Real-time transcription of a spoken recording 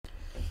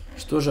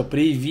Что же,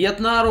 привет,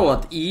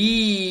 народ!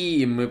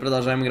 И мы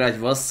продолжаем играть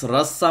в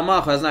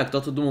Рассомаху. Я знаю,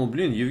 кто-то думал,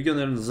 блин, Евген,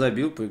 наверное,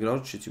 забил,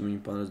 поиграл, чуть ему не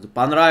понравилось. Да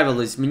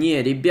понравилось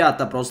мне,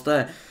 ребята,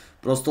 просто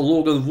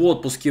Логан в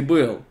отпуске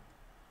был.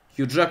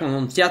 Хью Джекман,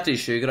 он в театре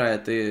еще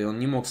играет, и он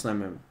не мог с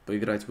нами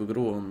поиграть в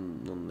игру.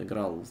 Он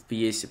играл в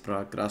пьесе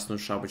про Красную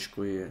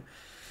Шапочку и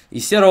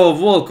Серого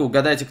Волка.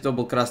 Угадайте, кто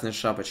был Красной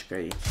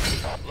Шапочкой.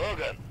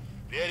 Логан,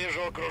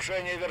 пережил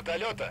крушение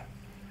вертолета?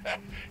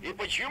 И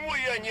почему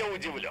я не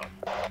удивлен?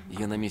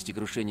 Я на месте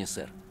крушения,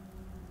 сэр.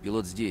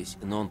 Пилот здесь,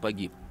 но он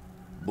погиб.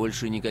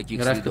 Больше никаких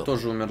Графика следов.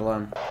 тоже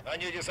умерла.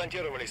 Они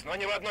десантировались, но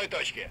не в одной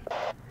точке.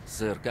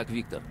 Сэр, как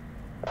Виктор?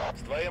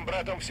 С твоим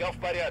братом все в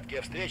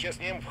порядке. Встреча с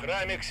ним в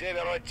храме к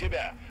северу от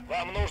тебя.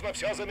 Вам нужно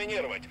все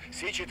заминировать.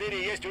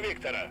 С4 есть у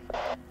Виктора.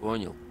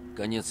 Понял.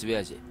 Конец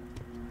связи.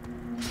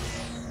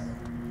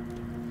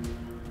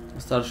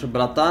 Старший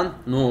братан,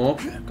 ну,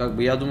 как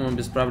бы, я думаю,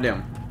 без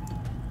проблем.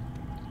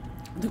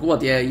 Так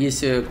вот,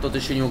 если кто-то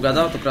еще не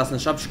угадал, то Красная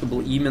Шапочка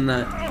был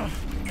именно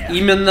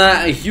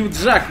Хью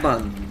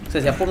Джекман.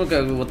 Кстати, я помню,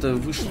 как вот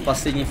вышел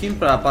последний фильм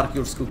про парк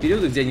юрского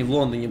периода, где они в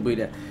Лондоне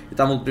были. И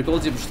там был прикол,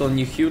 типа, что он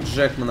не Хью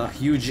Джекман, а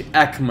Хью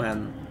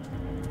Джекман.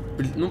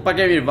 Ну, по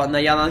крайней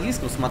мере, я на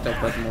английском смотрел,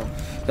 поэтому...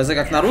 Хотя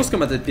как на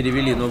русском это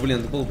перевели, но, блин,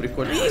 это было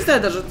прикольно. Я не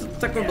знаю, даже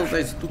такой был,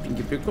 знаете,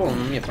 тупенький прикол,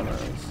 но мне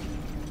понравилось.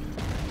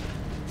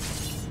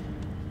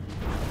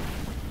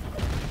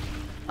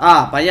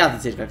 А, понятно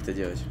теперь, как это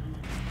делать.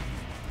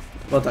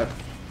 Вот так.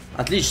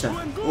 Отлично.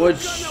 Ой,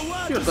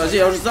 черт, подожди,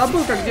 я уже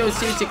забыл, как делать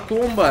все эти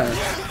комбо.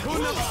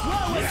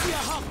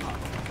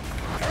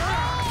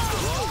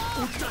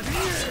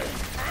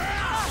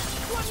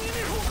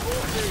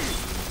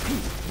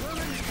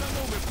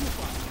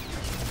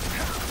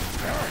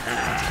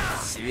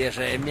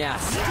 Свежее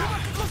мясо.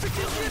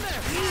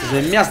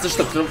 Свежее мясо, ты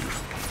что,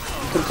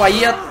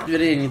 трупоед?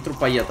 Вернее, не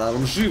трупоед, а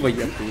он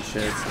живоед,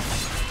 получается.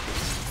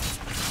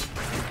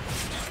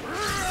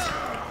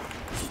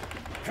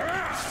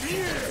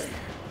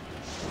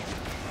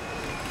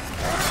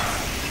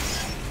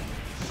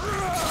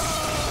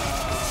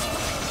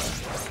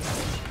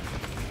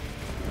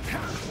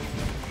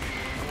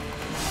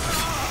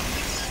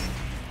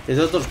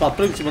 Это тоже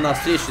подпрыгнуть ему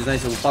навстречу,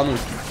 знаете, лупануть.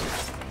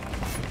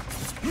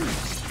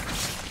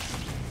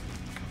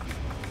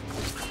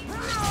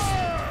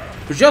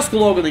 Прическу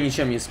Логана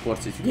ничем не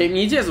испортить.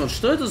 Мне интересно, вот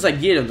что это за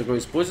гель он такой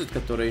использует,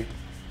 который,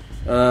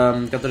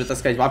 так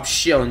сказать,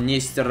 вообще он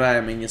не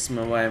стираемый, не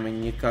смываемый,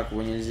 никак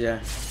его нельзя.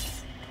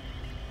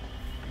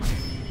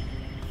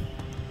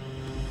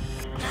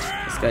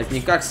 Так сказать,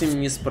 никак с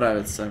ним не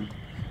справиться.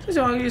 Кстати,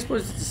 могли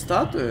использовать эти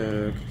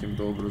статуи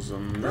каким-то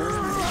образом, да?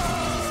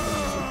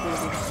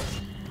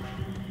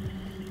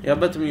 Я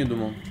об этом не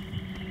думал.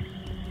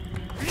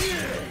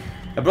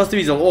 Я просто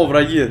видел, о,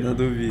 враги,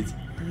 надо убить.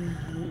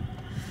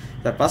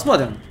 Так,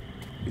 посмотрим.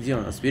 Где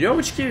у нас?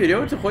 Веревочки,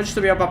 веревки. Хочешь,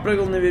 чтобы я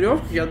попрыгал на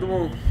веревку? Я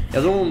думал,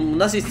 у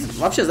нас есть...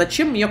 Вообще,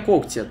 зачем мне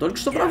когти? Только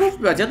что врагов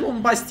убивать. Я думал,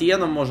 мы по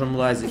стенам можем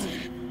лазить.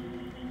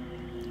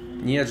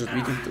 Нет же,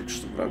 видим только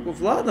что врагов.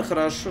 Ладно,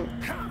 хорошо.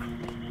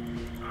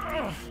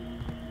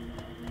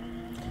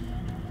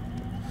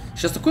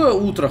 Сейчас такое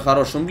утро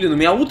хорошее. Ну, блин, у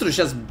меня утро,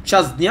 сейчас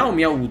час дня у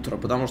меня утро.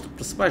 Потому что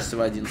просыпаешься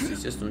в 11,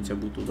 естественно, у тебя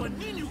будет утро.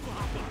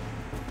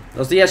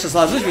 Просто я сейчас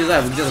ложусь, не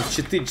знаю, где-то в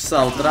 4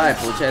 часа утра, и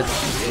получается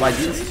в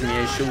 11 у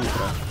меня еще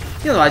утро.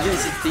 Не, ну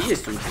 11-то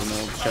есть утро, но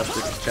вот час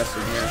у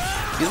меня...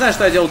 Не знаю,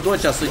 что я делал до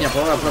часу дня,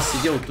 по-моему, я просто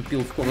сидел и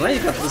тупил в комнате.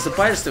 Знаете, как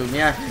просыпаешься, у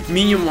меня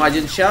минимум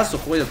 1 час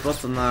уходит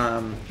просто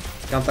на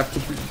контакт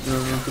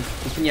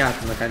тупняк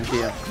на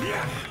компе.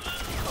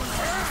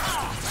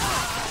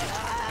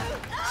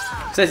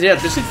 Кстати,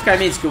 ребят, пишите в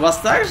комментике, у вас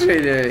так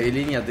же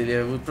или нет?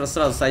 Или вы просто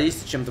сразу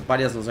садитесь, чем-то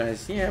полезным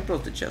занимаетесь? Не, я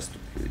просто час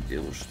туплю,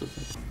 делаю что-то.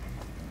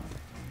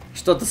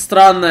 Что-то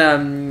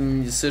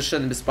странное,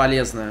 совершенно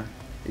бесполезное.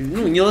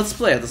 Ну, не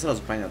летсплей, это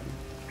сразу понятно.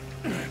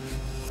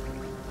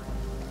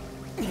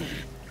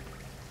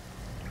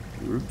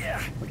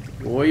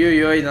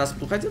 Ой-ой-ой, нас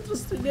хотят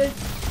расстрелять.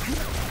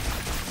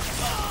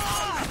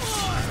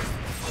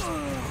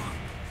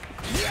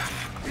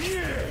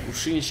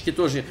 Ушинички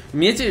тоже.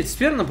 Мне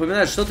теперь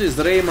напоминает что-то из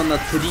Реймона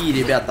 3,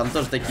 ребят, там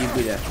тоже такие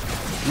были.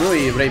 Ну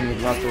и в Реймоне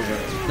 2 тоже.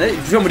 Да,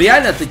 причем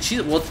реально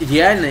это вот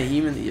реально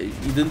именно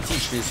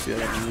идентичные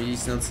сферы. Не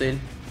видите на цель.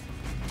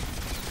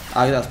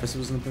 А, да,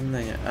 спасибо за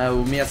напоминание. А,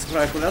 у меня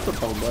цифровая клавиатура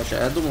была.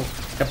 Я думал.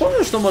 Я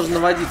помню, что можно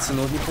наводиться,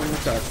 но вот не помню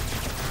как.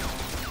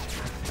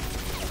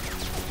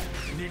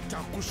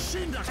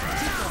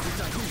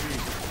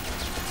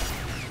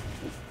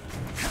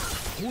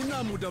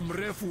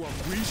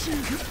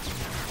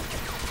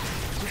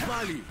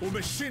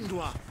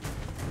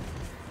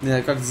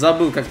 Я как-то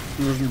забыл, как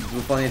нужно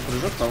выполнять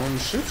прыжок, по-моему,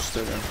 shift, что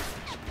ли?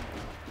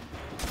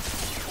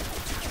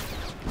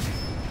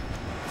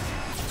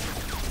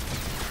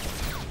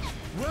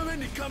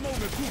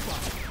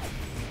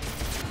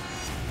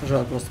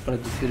 Пожалуй, просто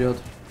пройду вперед.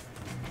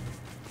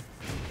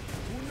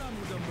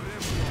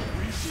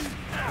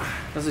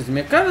 Смотрите,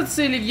 мне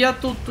кажется, или я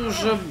тут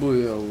уже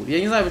был? Я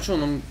не знаю, почему,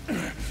 но...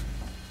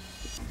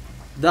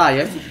 Да,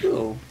 я тут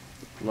был.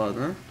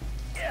 Ладно.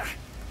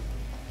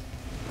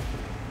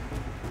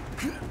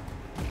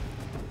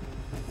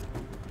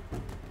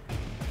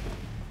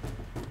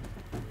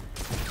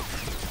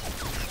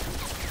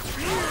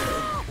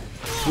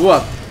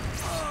 Вот.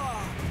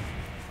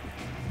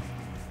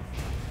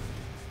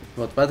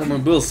 Вот, поэтому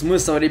был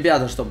смысл,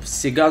 ребята, чтобы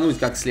сигануть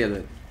как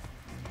следует.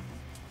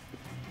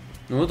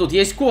 Ну, тут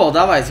есть кол,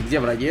 давайте, где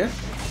враги?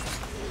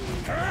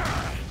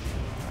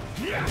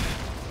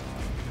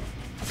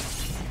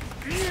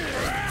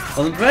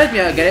 Он напоминает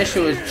мне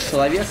горящего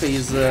человека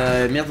из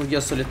Metal Gear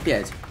Solid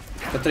 5,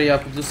 который я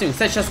купил с ним.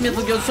 Кстати, сейчас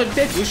Metal Gear Solid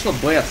 5 вышла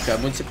бетка,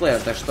 мультиплеер,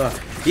 так что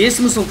есть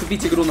смысл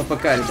купить игру на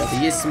ПК, ребята,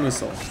 есть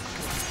смысл.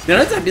 Мне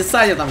нравится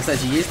описание там,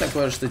 кстати, есть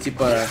такое, что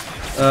типа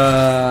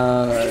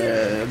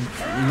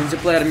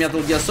мультиплеер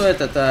Metal Gear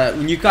Solid это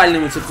уникальный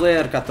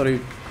мультиплеер,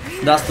 который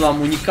даст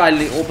вам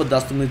уникальный опыт,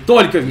 доступный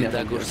только в Metal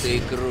Gear. Так уж ты и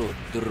крут,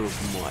 друг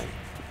мой.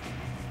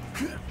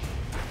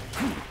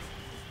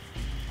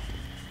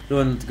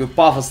 Довольно такое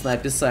пафосное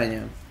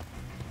описание.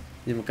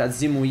 Видимо,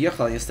 Кодзима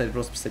уехал, они стали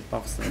просто писать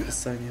пафосное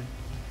описание.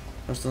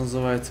 То, что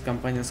называется,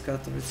 компания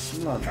скатывается.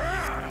 Ну, ладно.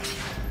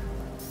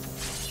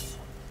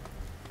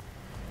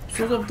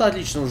 Все тут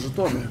отлично, уже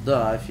жетоны.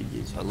 Да,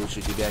 офигеть. А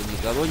лучше тебя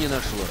никого не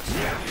нашлось.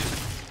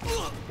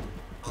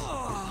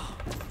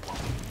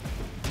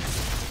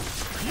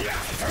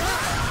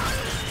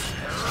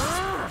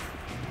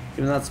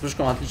 12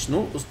 прыжком, отлично.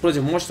 Ну,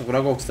 против мощных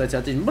врагов, кстати,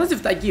 отлично.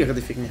 Против таких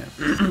это фигня.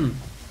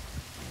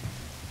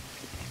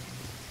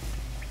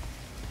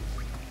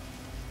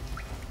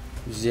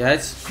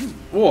 Взять.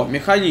 О,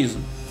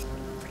 механизм.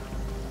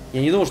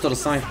 Я не думал, что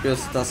Рассомахе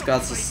придется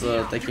таскаться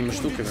с такими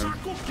штуками.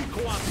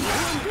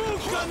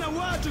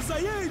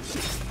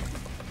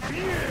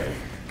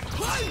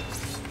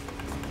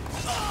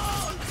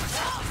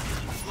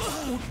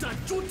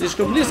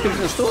 Слишком близко,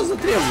 блин, что за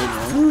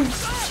требования?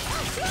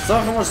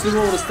 Рассомахе может с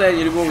любого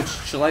расстояния любого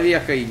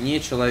человека и не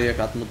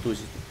человека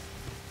отмутузить.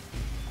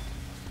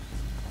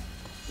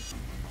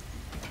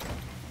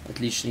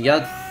 Отлично,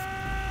 я...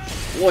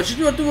 О,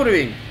 4-й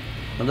уровень!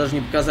 Мы даже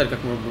не показали,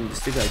 как мы будем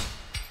достигать.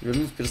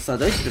 Вернуть персонаж.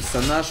 Давайте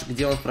персонаж.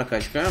 Где у нас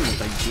прокачка?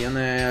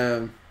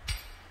 Мутагены.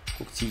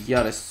 Когти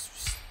ярость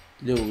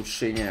для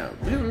улучшения.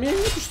 Блин, у меня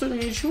нет, что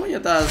ли, ничего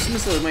нет. А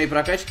смысл моей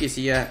прокачки,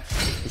 если я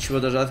ничего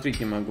даже открыть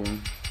не могу?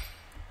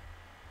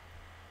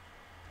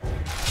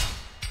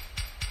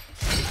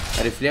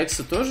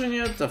 Рефлексы тоже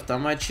нет.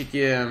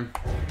 Автоматчики.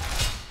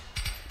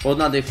 Вот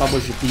надо их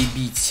побольше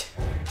перебить.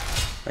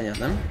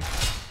 Понятно.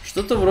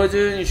 Что-то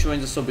вроде ничего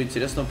не особо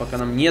интересного пока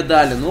нам не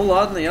дали. Ну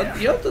ладно,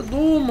 я-то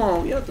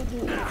думал.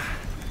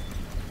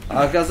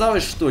 А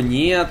оказалось, что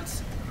нет.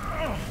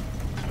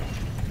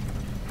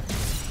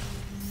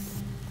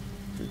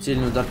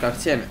 Смертельный удар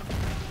когтями.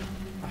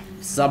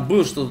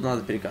 Забыл, что тут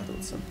надо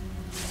перекатываться.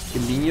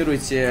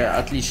 Комбинируйте.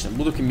 Отлично,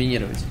 буду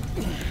комбинировать.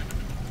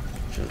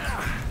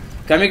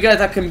 Камига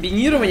это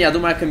комбинирование, я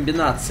думаю о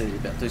комбинации,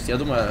 ребят. То есть я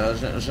думаю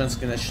о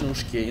женской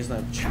ночнушке, я не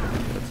знаю почему.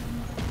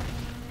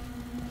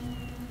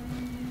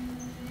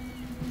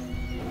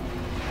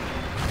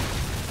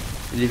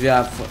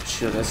 Левиафан.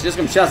 Я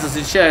слишком часто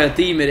встречаю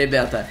это имя,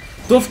 ребята.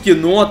 То в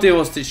кино ты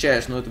его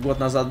встречаешь. Ну, это год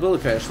назад было,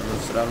 конечно,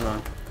 но все равно.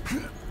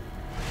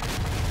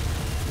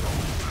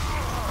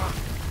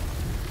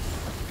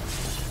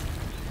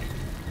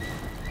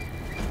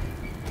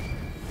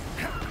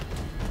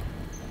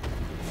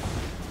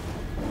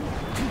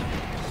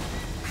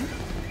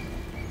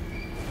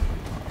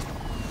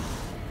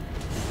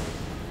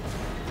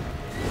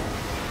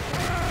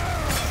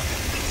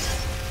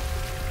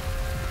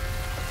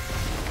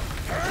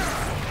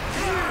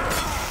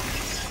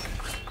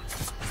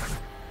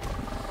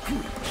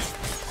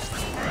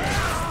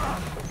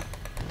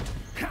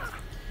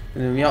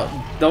 У меня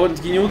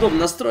довольно-таки неудобно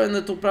настроено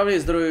это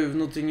управление здоровья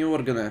внутренние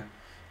органы.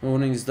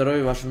 Уровень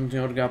здоровья, ваши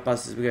внутренние органы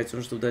опасны. Избегайте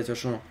того, чтобы дать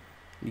вашему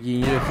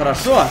генерированию.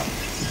 Хорошо!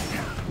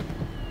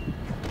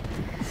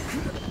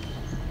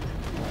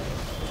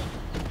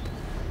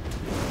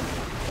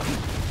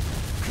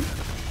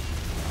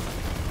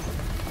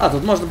 А,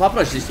 тут можно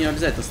попроще, здесь не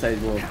обязательно ставить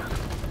блок.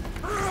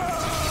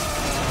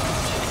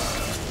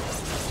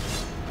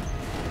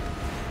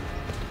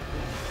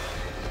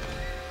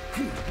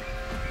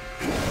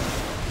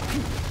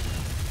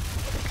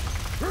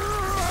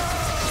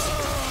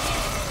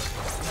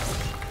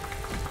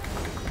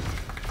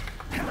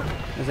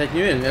 Я, кстати,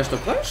 не уверен, я что,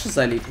 клавиши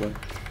залипла?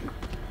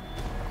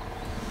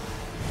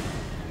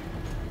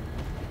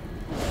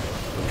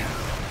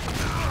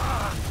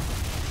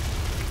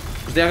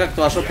 Я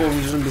как-то вошел,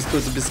 по-моему, режим без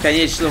какого-то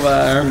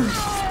бесконечного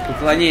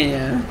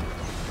уклонения.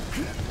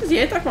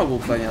 Я и так могу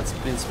уклоняться, в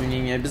принципе, мне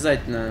не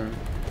обязательно.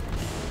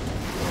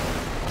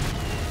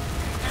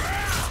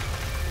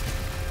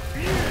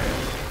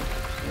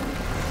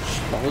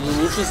 Походу,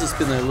 лучше со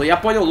спины. Я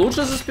понял,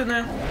 лучше со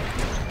спины.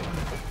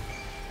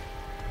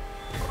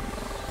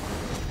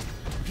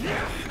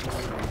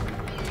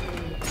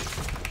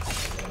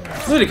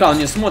 Ну или когда он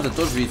не смотрит,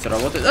 тоже, видите,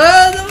 работает.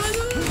 А, давай,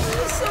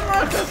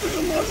 сама, как ты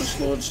же можешь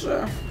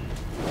лучше.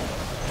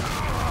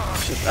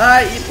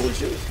 Ай, не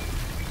получилось.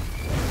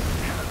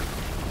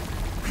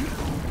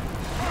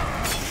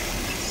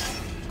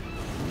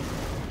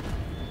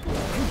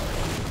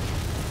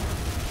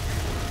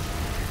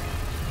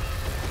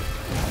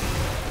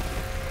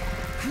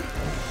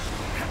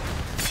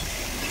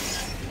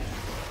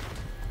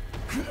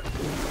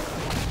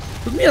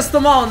 Тут места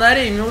мало на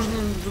арене, мне нужно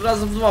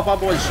раза в 2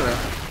 побольше.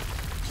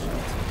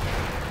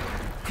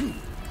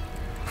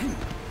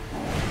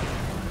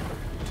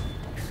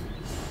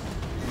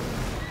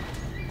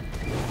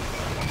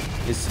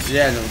 Если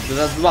реально,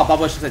 раза в 2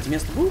 побольше, кстати,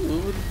 места будет,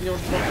 мне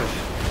уже похож.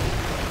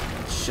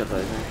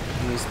 Что-то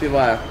не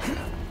успеваю.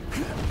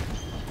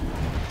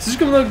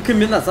 Слишком много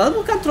комбинаций. Надо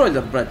было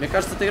контроллер брать. Мне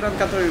кажется, эта игра на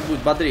контроллере будет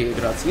бодрее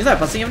играться. Не знаю, в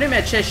последнее время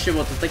я чаще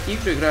вот в такие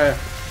игры играю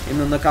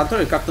именно на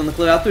контроллере. Как-то на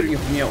клавиатуре у них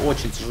мне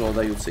очень тяжело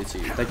даются эти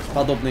такие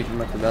подобные игры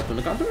на клавиатуре.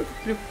 На контроллере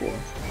как легко.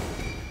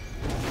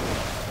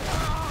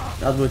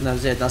 Надо будет нам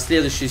взять на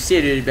следующую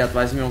серию, ребят,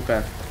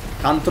 возьмем-ка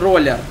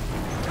контроллер.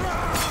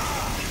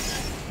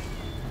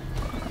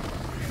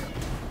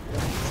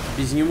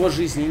 Без него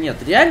жизни нет.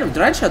 Реально,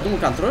 раньше я думал,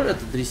 контроллер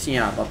это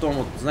дресня, а потом,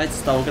 вот, знаете,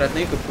 стал играть на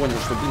их и понял,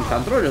 что, блин,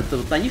 контроллер, это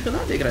вот на них и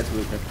надо играть в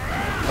игры.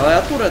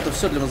 Клавиатура это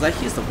все для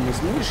мазохистов, мы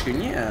с мышью,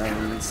 не,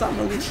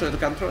 самое лучшее это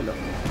контроллер.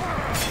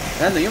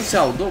 На нем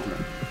вся удобно.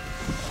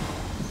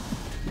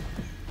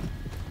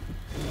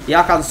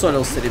 Я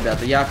консолился,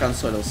 ребята, я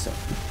консолился.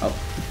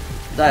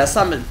 Да, я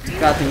сам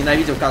когда-то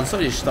ненавидел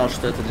консоли и считал,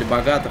 что это для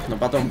богатых, но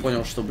потом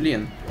понял, что,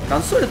 блин,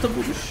 консоль это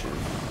будущее.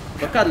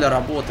 ПК для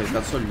работы,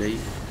 консоль для игр.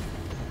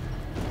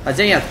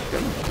 Хотя нет,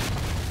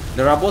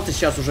 для работы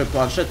сейчас уже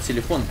планшет,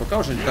 телефон, ПК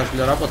уже даже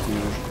для работы не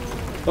нужен.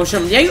 В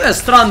общем, я не знаю,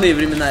 странные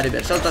времена,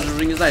 ребят. Сейчас даже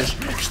уже не знаешь,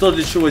 что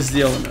для чего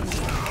сделано.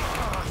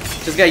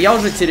 Сейчас говоря, я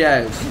уже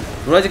теряюсь.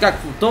 Вроде как,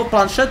 то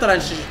планшеты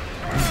раньше,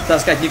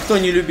 так сказать, никто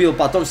не любил,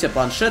 потом все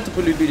планшеты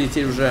полюбили,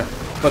 теперь уже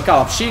ПК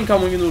вообще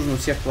никому не нужен, у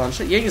всех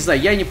планшет. Я не знаю,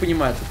 я не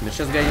понимаю тут.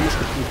 Сейчас я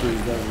немножко путаюсь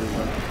даже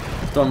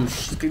в том,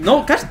 что...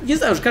 Ну, не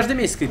знаю, уже каждый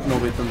месяц какие-то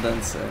новые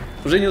тенденции.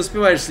 Уже не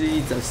успеваешь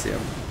следить за всем.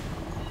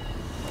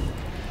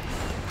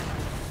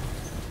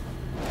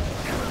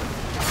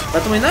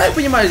 Поэтому иногда я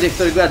понимаю людей,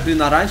 которые говорят,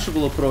 блин, а раньше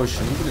было проще.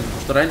 Ну, блин,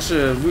 потому что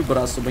раньше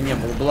выбора особо не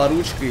было. Была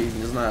ручка и,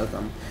 не знаю,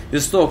 там,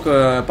 листок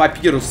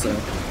папируса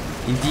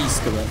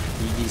индийского,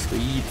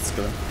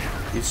 египетского.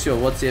 И все,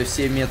 вот тебе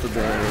все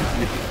методы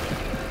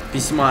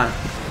письма.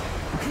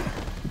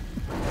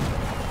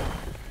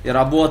 И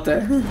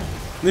работы.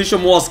 Ну, еще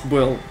мозг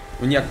был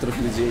у некоторых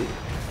людей.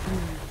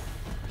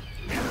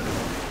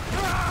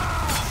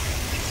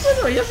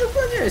 Ну, я же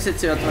уклоняюсь от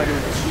тебя, тварю.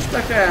 Что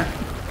ж такая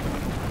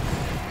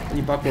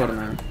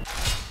непокорная.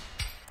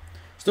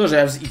 Что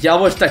же, я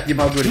вот так не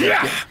могу,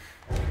 ребятки.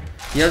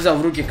 Я взял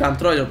в руки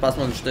контроллер,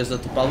 посмотрим, что из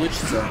этого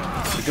получится.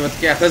 Только вот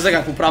я хз,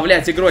 как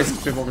управлять игрой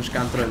при помощи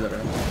контроллера.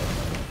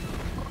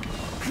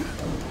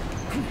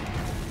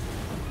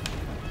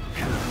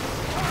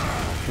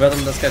 В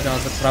этом, так сказать, у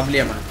нас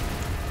проблема.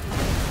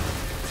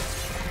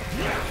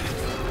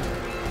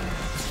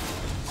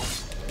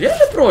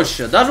 Реально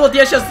проще. Даже вот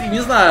я сейчас, не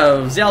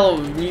знаю, взял,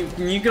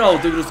 не играл в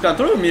эту игру с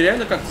контролем, мне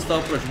реально как-то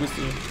стало проще,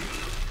 быстрее.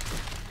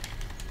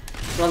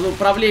 Правда,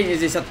 управление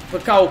здесь от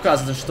ПК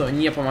указано, что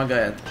не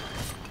помогает.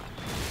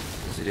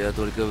 Зря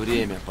только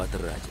время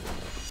потратил.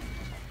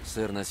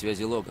 Сэр, на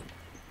связи Логан.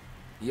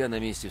 Я на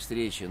месте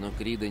встречи, но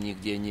Крида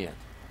нигде нет.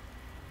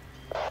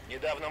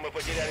 Недавно мы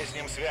потеряли с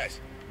ним связь,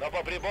 но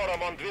по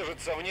приборам он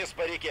движется вниз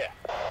по реке.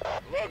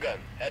 Логан,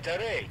 это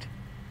рейд.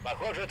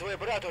 Похоже, твой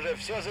брат уже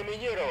все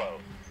заминировал.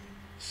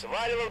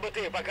 Сваливал бы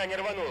ты, пока не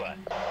рвануло.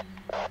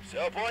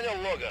 Все понял,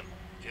 Логан?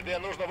 Тебе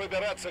нужно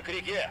выбираться к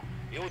реке,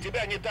 и у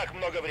тебя не так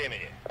много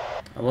времени.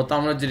 А вот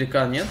там вроде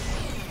река, нет?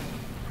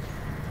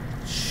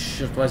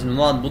 Черт возьми,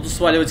 ну ладно, буду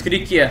сваливать к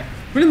реке.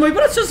 Блин, мой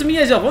брат все за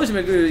меня взял.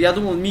 Помните, я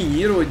думал,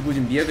 минировать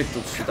будем, бегать,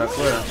 тут все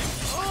такое.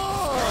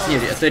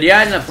 Нет, это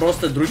реально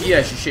просто другие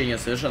ощущения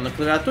совершенно. На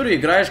клавиатуре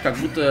играешь, как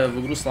будто в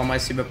игру сломай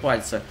себе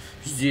пальцы.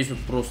 Здесь вот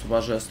просто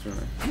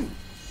божественно.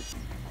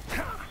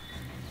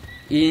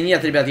 И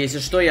нет, ребят, если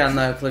что, я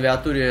на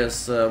клавиатуре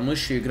с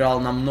мышью играл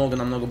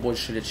намного-намного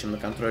больше лет, чем на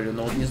контроллере.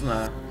 Но вот не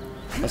знаю.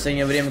 В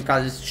последнее время,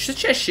 кажется,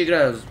 чаще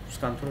играю с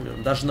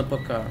контроллером, даже на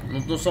ПК.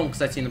 Ну, сам,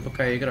 кстати, и на ПК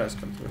я играю с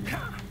контроллером.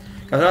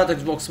 Когда от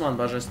Xbox One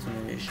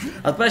божественная вещь.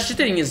 От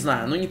PS4 не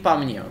знаю, ну не по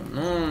мне.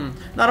 Ну,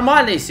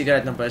 нормально, если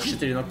играть на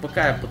PS4, но к ПК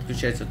я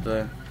подключать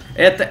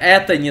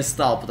это не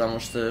стал, потому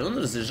что он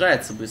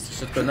разряжается быстро.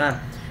 Все такое на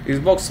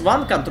Xbox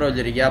One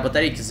контроллере я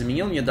батарейки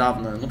заменил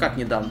недавно. Ну как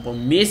недавно,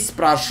 по-моему, месяц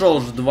прошел,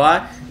 уже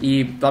 2,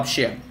 и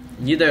вообще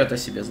не дает о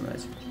себе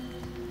знать.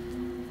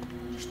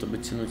 Чтобы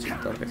тянуть и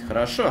толкать.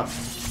 Хорошо.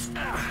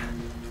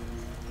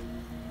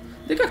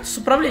 Да и как-то с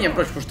управлением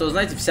проще, потому что,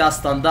 знаете, вся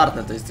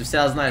стандартная, то есть ты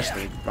вся знаешь, что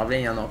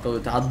управление оно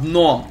какое-то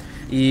одно.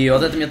 И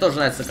вот это мне тоже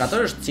нравится,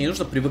 которое, что тебе не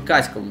нужно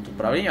привыкать к какому-то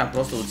управлению, а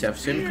просто у тебя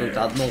все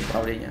какое-то одно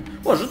управление.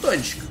 О,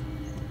 жетончик.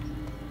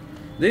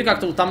 Да и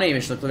как-то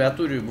утомление, что на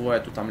клавиатуре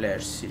бывает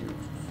утомляешься сильно.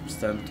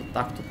 Постоянно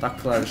то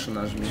так клавиши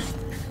нажми.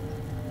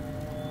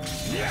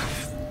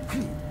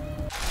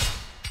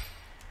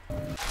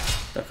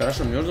 Так,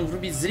 хорошо, мне нужно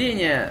врубить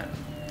зрение.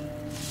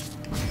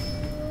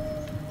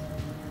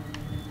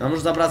 Нам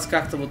нужно забраться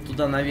как-то вот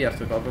туда наверх.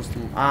 Только вопрос...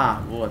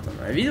 А, вот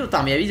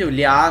оно. Я видел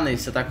лианы и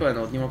все такое,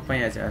 но вот не мог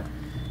понять, а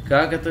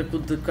как это,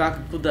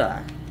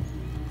 куда?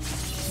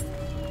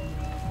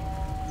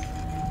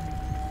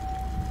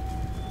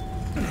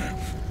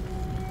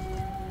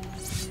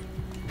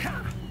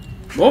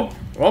 Оп,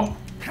 оп.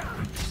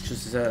 Что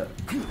за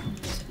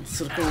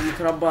цирковым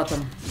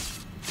акробатом?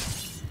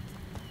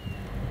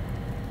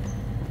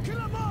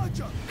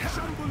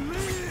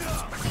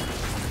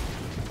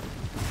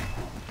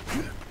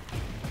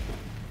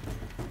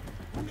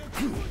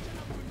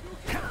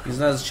 Не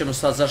знаю, зачем мы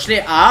сюда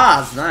зашли.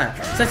 А, знаю.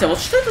 Кстати, а вот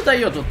что это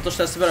дает? Вот то,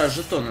 что я собираю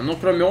жетоны. Ну,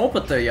 кроме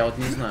опыта, я вот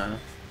не знаю.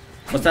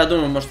 Просто я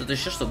думаю, может, это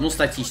еще что-то. Ну,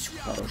 статистику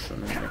хорошую,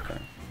 наверняка.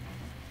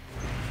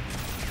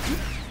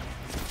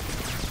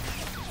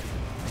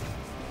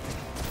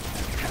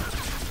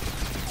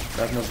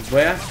 Так, может,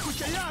 Б.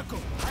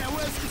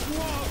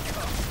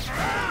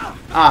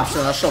 А,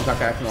 все, нашел,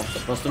 какая кнопка.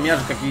 Просто у меня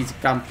же, как видите,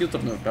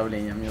 компьютерное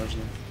управление мне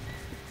нужно.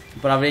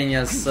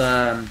 Управление с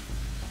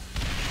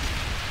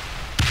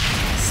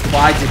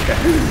падика.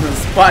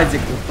 С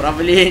падика.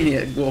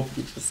 Управление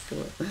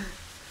гопнического.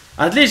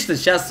 Отлично,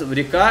 сейчас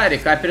река.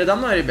 Река передо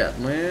мной, ребят.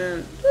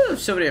 Мы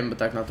все время бы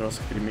так на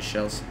тросах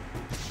перемещался.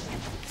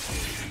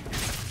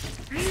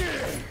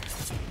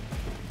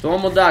 Кто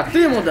мудак?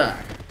 Ты мудак!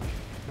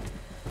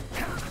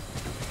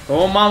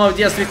 Кого мама в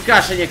детстве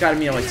каши не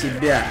кормила?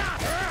 Тебя.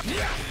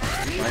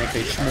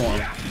 Маленькое чмо.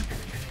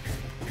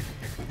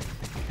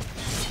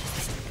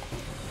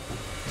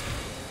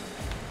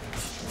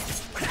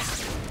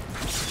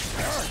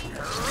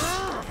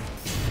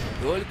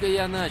 Только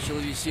я начал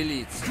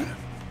веселиться.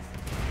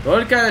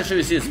 Только я начал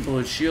веселиться,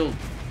 получил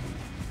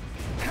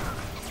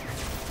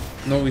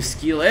новый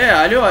скилл.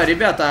 Алло,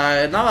 ребята,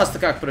 а на вас-то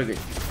как прыгать?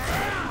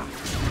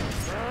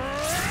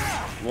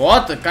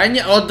 Вот,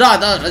 конечно. О,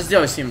 да,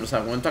 сделай с ним.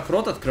 Он так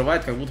рот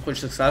открывает, как будто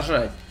хочет их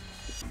сажать.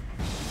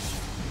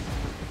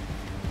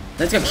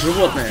 Знаете, как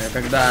животные,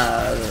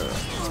 когда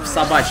типа,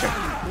 собачек,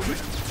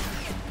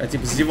 когда,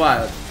 типа,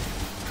 зевают.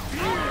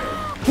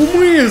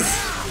 Кумыс!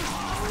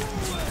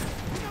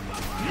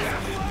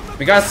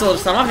 Мне кажется,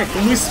 Росомаха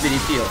кумыс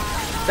перепил.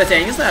 Кстати,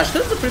 я не знаю, что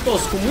это за прикол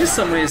с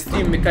кумысом и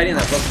стримами Карина.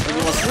 Я просто про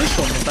него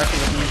слышал, но так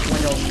вот не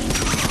понял.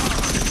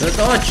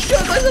 Это, а чё,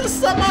 это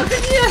Росомаха?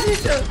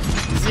 Нет.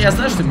 Я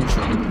знаю, что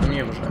ничего, но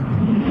мне уже.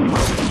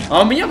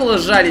 А у меня было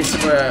жаль, если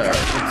бы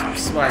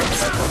свадьба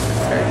такое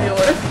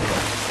происходило.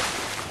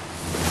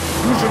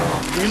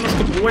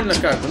 Немножко больно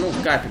как бы, ну,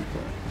 капельку.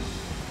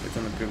 Хоть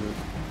он и привык.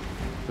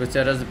 У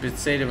тебя разное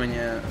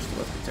прицеливание,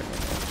 чтобы открыть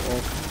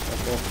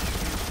окно.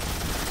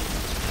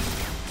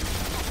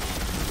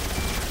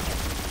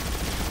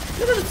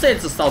 Я даже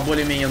целиться стал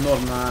более-менее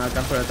норм на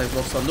контроле от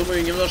Xbox.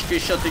 Думаю, немножко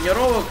еще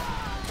тренировок,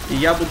 и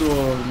я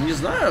буду, не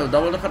знаю,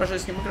 довольно хорошо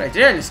с ним играть.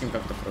 Реально с ним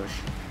как-то проще.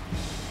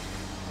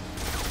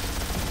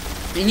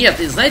 И нет,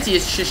 и знаете,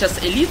 есть еще сейчас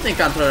элитный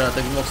контроллер от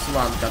Xbox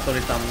One,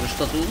 который там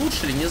что-то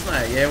улучшили, не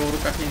знаю. Я его в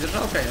руках не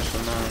держал, конечно,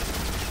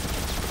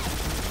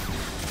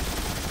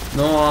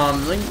 но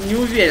не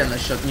уверен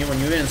насчет него,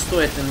 не уверен,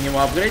 стоит ли на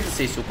него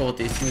апгрейдиться, если у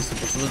кого-то есть смысл.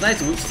 Потому что, вы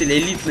знаете, выпустили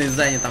элитные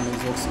издания там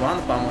Xbox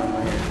One,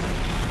 по-моему, и...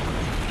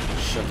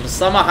 Черт,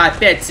 Росомаха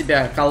опять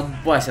тебя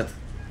колбасит.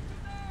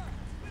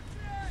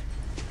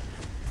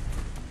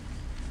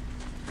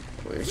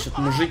 Ой,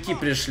 что-то мужики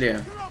пришли.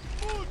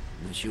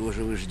 Ну чего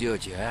же вы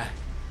ждете, а?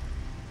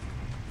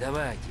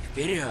 Давайте,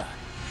 вперед!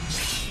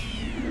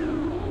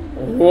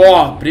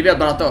 О, привет,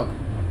 браток!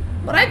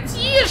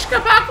 Братишка,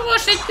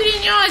 покушать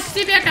принес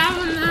тебе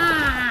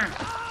говна!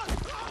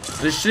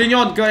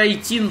 Расширен,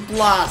 говорит,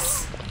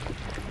 18+.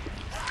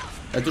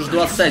 Это уже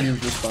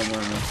 21+,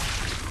 по-моему.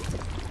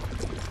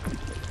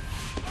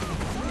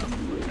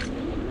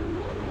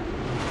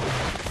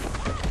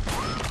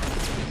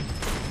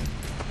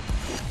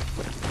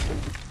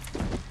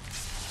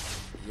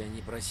 Я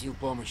не просил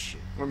помощи.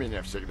 У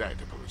меня всегда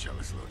это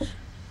получалось лучше.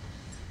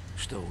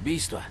 Что,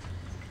 убийство?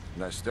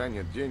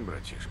 Настанет день,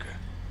 братишка,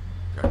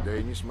 когда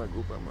я не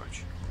смогу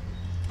помочь.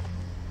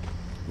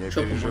 Не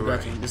Что переживай,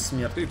 помогать, он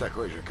бессмертный. ты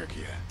такой же, как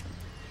я.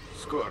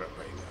 Скоро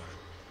поймешь.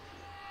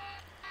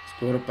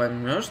 Скоро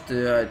поймешь,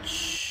 ты о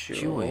чем?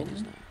 Чего я не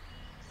знаю.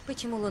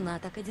 Почему Луна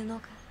так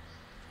одинока?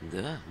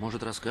 Да,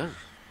 может,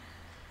 расскажешь?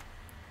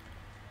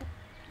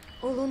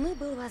 У Луны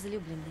был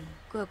возлюбленный,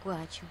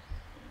 Куэкуачу.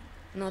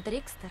 Но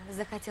Трикстер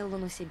захотел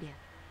Луну себе.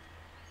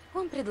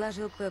 Он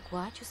предложил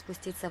Куэкуачу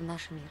спуститься в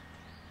наш мир.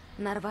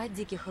 Нарвать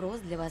диких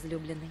роз для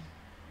возлюбленной.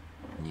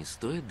 Не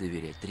стоит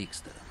доверять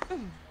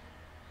Трикстерам.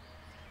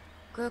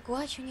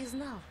 Куэкуачу не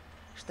знал,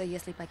 что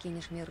если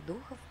покинешь мир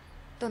духов,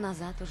 то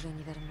назад уже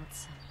не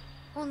вернуться.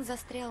 Он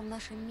застрял в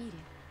нашем мире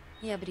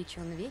и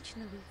обречен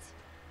вечно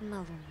быть на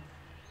Луну.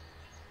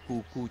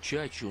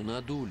 Кукучачу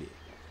надули.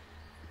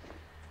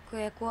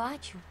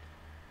 Куэкуачу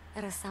 —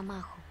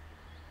 Рассомаху.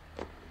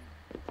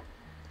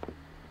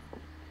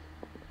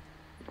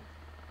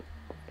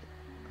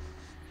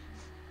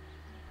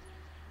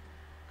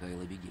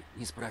 Кайла, беги.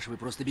 Не спрашивай,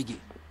 просто беги.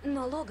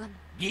 Но, Логан...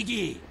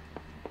 Беги!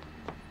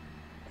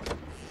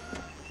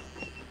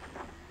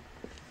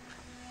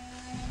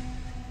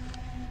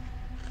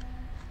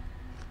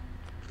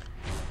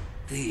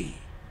 Ты.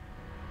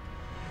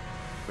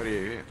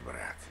 Привет,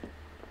 брат.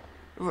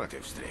 Вот и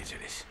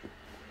встретились.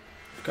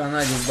 В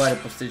Канаде в баре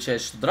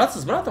повстречать. Что, драться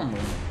с братом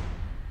можно?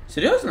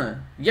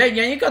 Серьезно? Я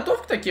не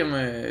готов к таким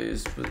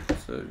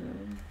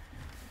испытаниям.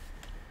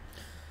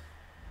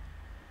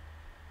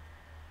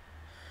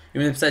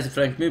 Именно писатель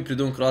Фрэнк Мир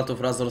придумал крылатую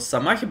фразу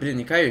Рассомахи. Блин,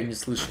 никогда ее не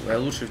слышал. Я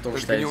лучший в том,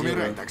 что я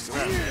делаю.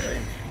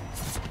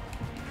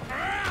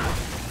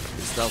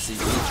 Остался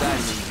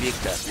брутальным,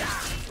 Виктор.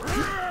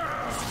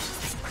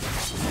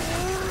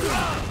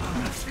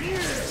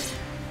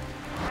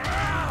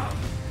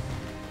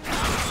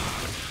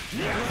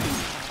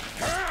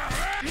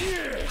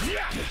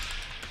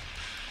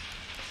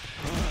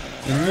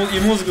 И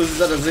музыку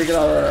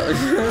заиграла.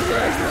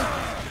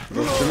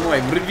 Боже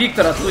мой,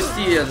 Виктор,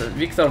 отпусти это.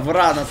 Виктор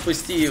Вран,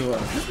 отпусти его.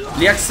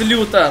 Лекс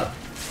Лютер.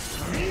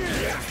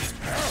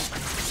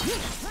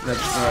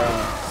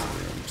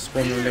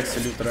 Вспомнил Лекса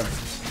Лютера.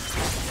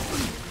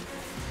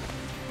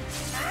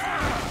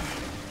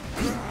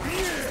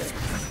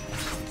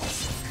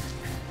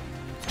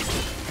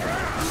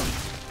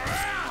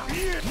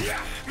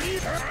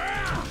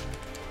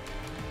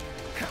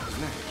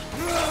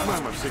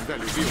 Мама всегда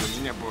любила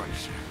меня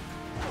больше.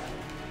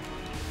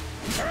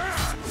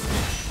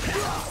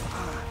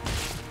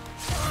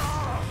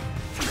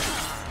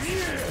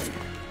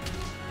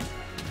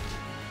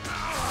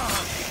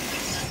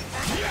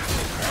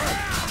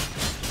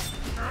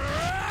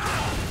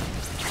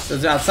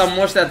 От самой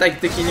мощной атаки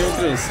таки не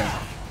укрылся.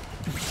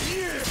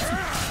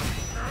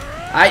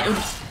 Ай,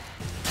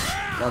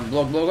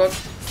 ладно, блок.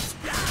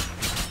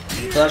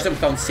 Подождем,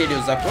 пока он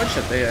серию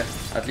закончит. И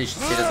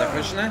отлично, серия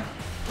закончена.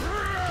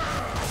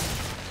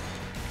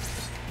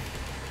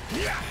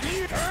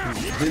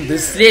 Блин, да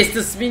слезь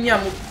ты с меня,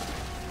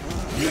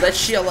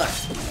 мудачела.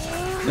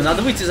 Да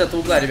надо выйти из этого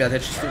угла, ребят. Я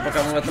чувствую,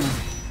 пока мы в этом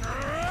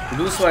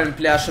углу с вами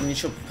пляшем,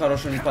 ничего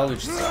хорошего не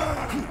получится.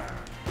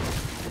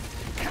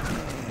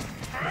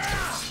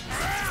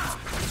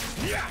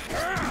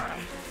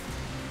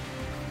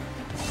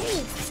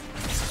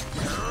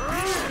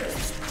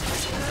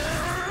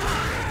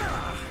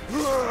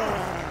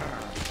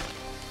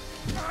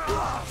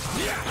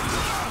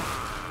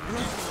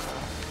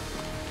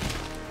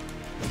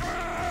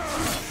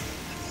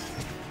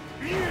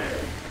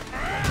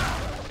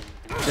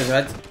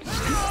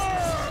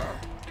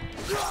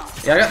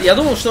 Я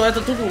думал, что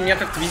этот угол меня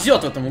как-то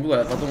везет в этом углу.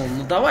 Я подумал,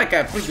 ну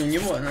давай-ка прыгнем в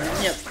него. Но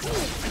нет.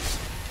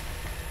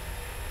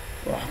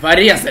 О,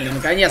 порезали,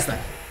 наконец-то.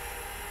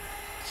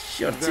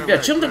 Черт тебя,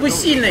 чем такой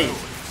сильный?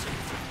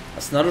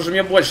 А снаружи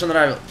мне больше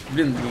нравилось.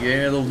 Блин, я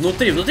имею в виду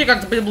внутри. Внутри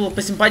как-то было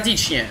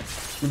посимпатичнее.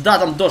 Ну да,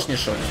 там дождь не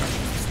шел.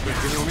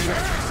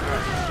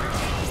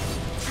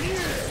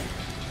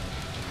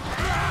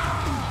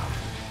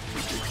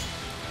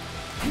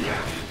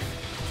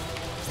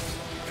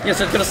 Нет,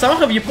 все-таки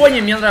Росомаха в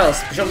Японии мне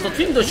нравился. Причем тот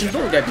фильм очень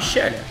долго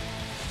обещали.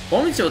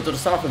 Помните, вот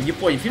Росомаха в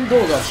Японии? Фильм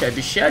долго вообще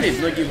обещали, и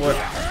многие его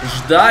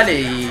ждали.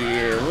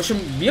 И, в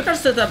общем, мне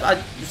кажется, это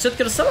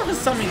все-таки Росомаха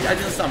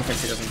один из самых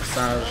интересных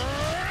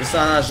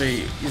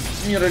персонажей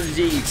из мира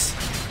Людей Икс.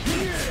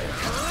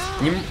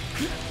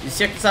 Из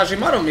всех персонажей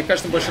Марвел, мне,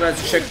 конечно, больше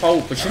нравится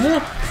Человек-паук.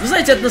 Почему? Ну,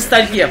 знаете, это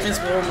ностальгия. В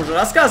принципе, я вам уже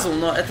рассказывал,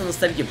 но это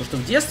ностальгия. Потому что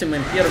в детстве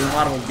моим первым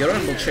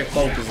Марвел-героем был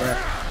Человек-паук из-за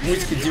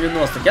мультика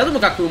 90-х. Я думаю,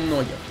 как и у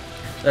многих.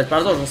 Давайте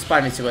продолжим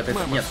спамить в этой.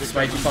 Нет,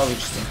 спамить не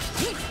получится.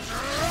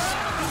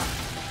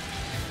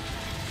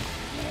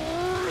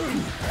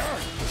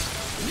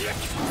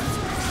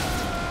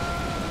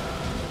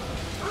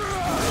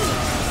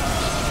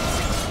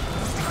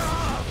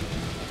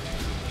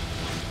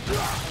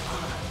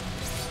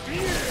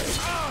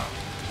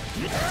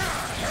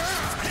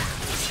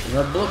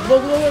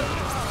 Блок.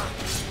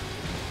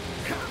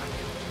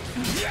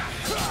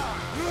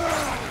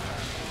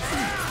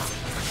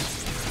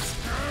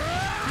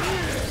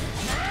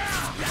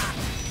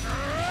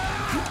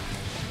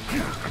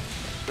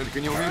 Только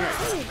не умирай.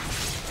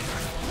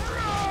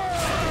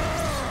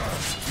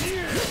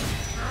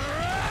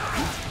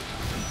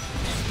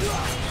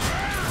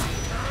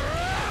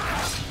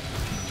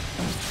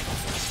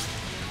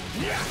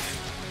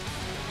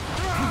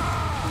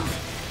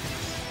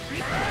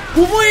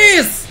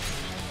 Кумыс!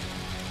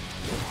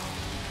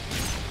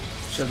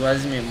 Черт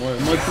возьми, мой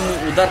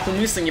удар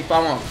кумыса не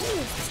помог.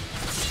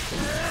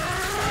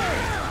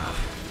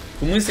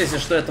 Кумыс, если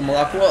что, это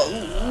молоко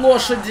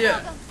лошади.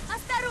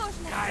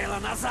 Кайла,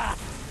 назад!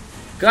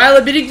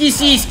 Кайла, береги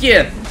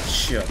сиськи!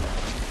 Черт.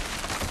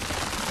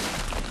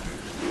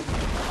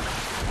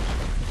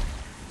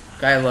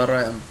 Кайла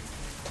Рен.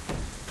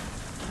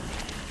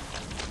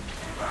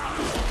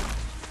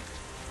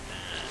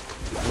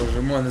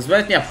 Боже мой,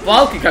 называют меня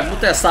палкой, как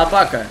будто я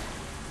собака.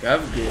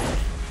 Говгей.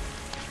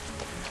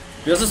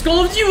 Пес из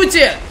Call of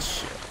Duty!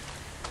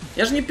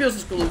 Я же не пес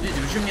из Call of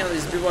Duty, почему меня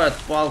избивают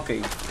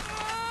палкой?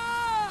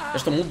 Я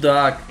что,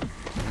 мудак?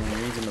 Ну,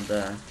 видимо,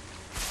 да.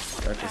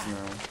 Так и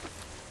знал.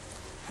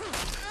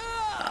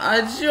 А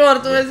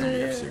черт возьми!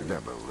 Я всегда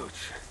был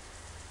лучше.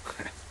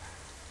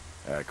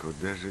 А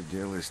куда же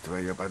делась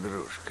твоя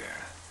подружка?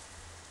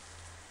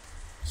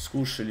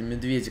 Скушали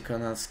медведи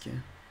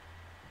канадские.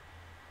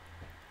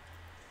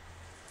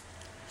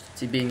 Что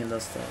тебе не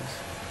досталось.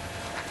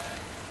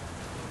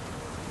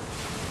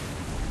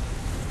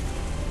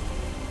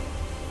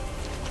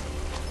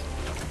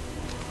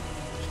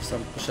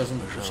 Сейчас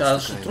Пожалуйста,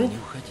 сейчас Кайла, труп. не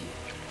уходи.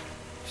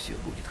 Все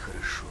будет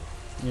хорошо.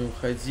 Не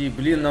уходи.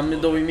 Блин, нам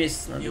медовый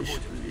месяц надо еще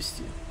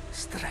привести.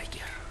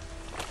 Страйкер.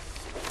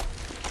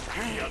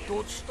 Я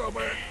тут,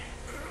 чтобы...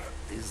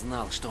 Ты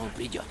знал, что он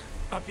придет.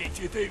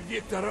 Аппетиты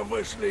Виктора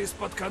вышли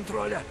из-под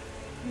контроля.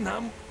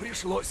 Нам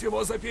пришлось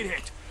его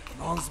запереть.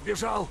 Но он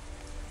сбежал.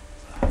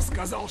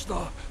 Сказал,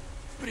 что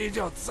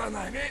придет за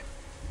нами.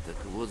 Так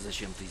вот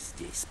зачем ты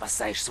здесь.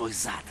 Спасаешь свой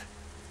зад.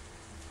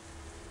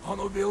 Он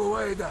убил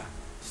Уэйда.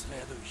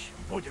 Следующим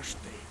будешь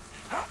ты.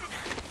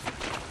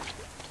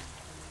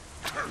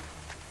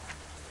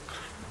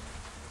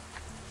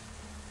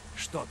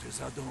 Что ты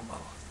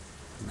задумал?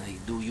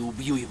 Найду и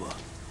убью его.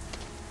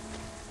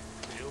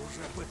 Ты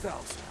уже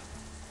пытался.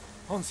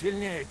 Он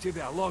сильнее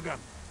тебя, Логан.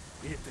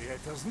 И ты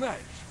это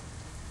знаешь.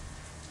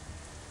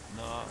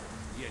 Но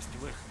есть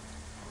выход.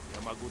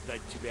 Я могу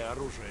дать тебе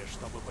оружие,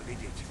 чтобы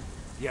победить.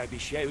 Я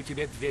обещаю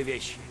тебе две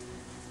вещи.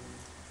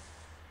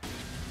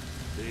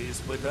 Ты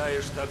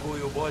испытаешь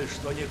такую боль,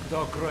 что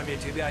никто, кроме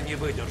тебя, не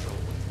выдержал.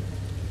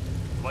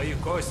 Твои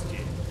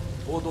кости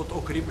будут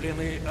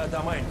укреплены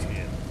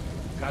адамантием.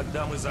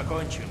 Когда мы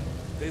закончим,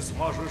 ты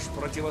сможешь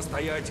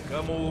противостоять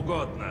кому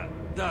угодно,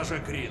 даже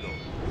Криду.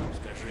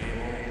 Скажи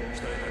ему,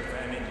 что этот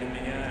камень для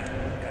меня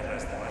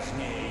гораздо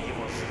важнее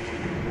его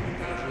жизни.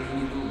 Даже и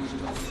не думай, что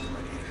ты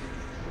творишь.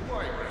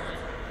 Мой брат,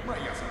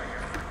 моя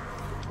своя.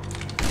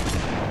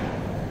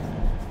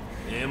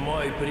 И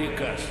мой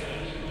приказ.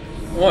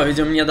 О,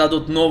 видимо, мне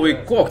дадут новые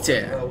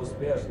когти.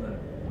 Успешно,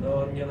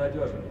 но он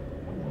ненадежен.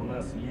 У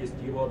нас есть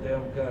его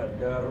ДМК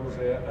для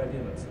оружия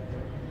 11.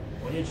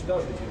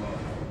 Уничтожить его.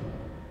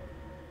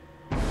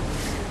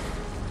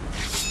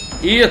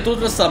 И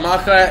тут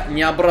Росомаха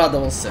не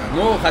обрадовался.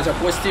 Ну, хотя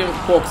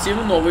когти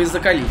новые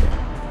закалили.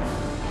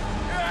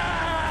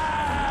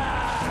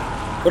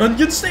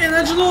 Франкенштейн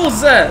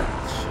очнулся!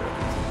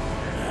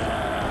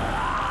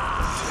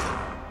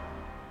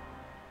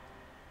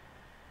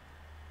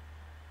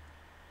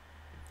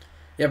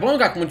 Я помню,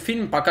 как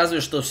мультфильм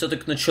показывает, что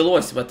все-таки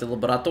началось в этой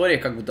лаборатории,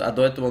 как бы, а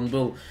до этого он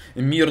был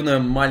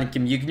мирным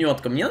маленьким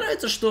ягнетком. Мне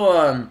нравится,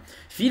 что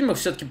в фильмах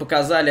все-таки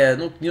показали,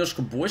 ну,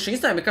 немножко больше. Не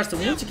знаю, мне кажется,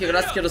 в мультике как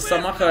раз-таки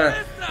Рассомаха,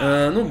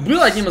 ну,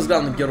 был одним из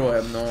главных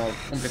героев, но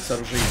комплекс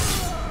оружия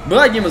был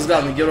одним из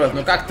главных героев,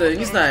 но как-то,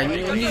 не знаю,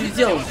 не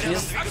делал,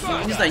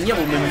 не знаю, не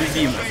был моим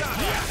любимым.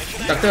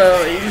 Как-то...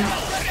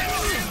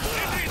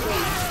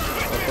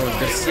 Какой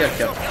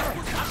берсеркер.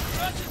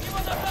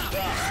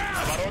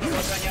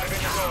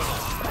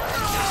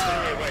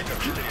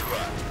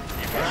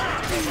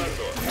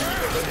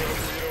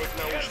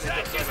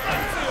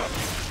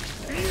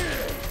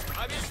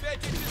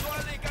 Обеспечить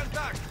визуальный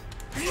контакт!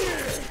 В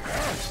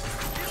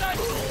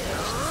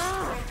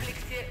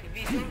комплексе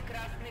введен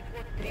красный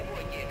код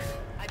тревоги.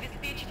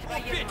 Обеспечить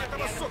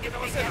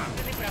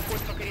военно-воздушный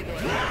проход по коридору.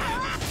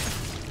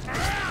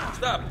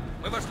 Штаб,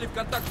 мы вошли в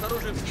контакт с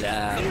оружием.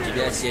 Да, у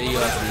тебя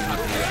серьезный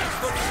неприятность.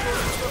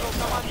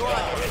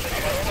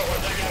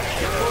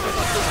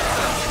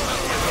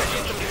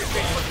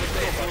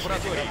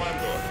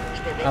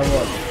 А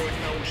вот.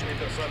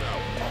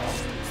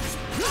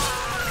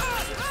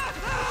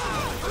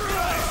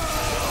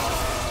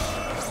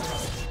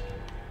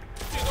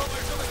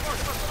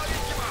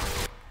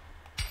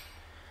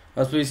 У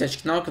вас появился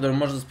очки канала, который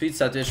можно спить,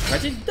 соответственно.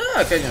 Хотите?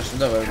 Да, конечно,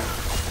 давай.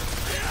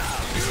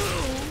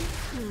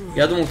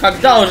 Я думал,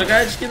 когда уже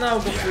очки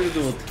навыков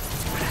придут?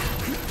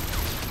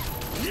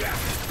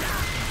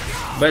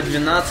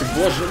 Б12,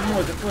 боже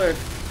мой, какая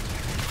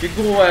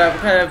фиговая,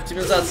 какая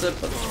оптимизация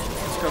под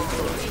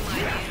контролем.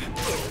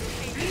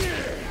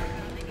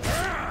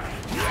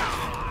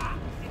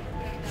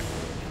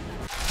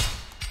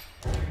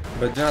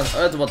 Б12,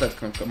 это вот эта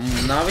кнопка.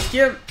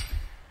 Навыки.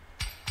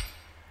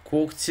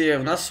 Когти.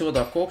 У нас всего,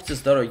 да, когти,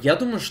 здоровье. Я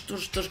думаю, что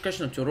же тоже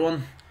качнуть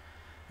урон.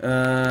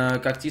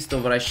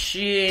 Когтистого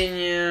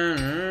вращения.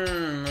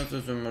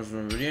 Это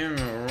можно время.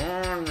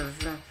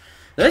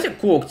 Давайте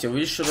когти,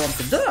 увеличить урон.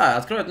 Да,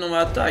 откроет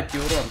новые атаки,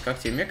 урон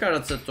когти. Мне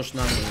кажется, это то, что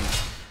нам нужно.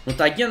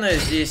 Мутагена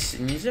здесь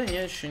нельзя,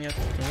 нет, еще нет.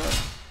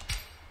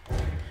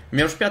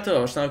 Мне уж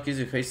 5-го, ваш навык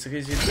язык.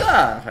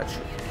 Да, хочу.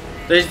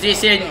 То есть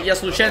здесь я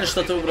случайно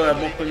что-то выбрал, я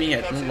мог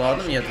поменять. Ну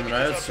ладно, мне это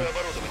нравится.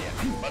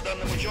 По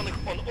данным ученых,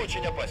 он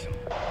очень опасен.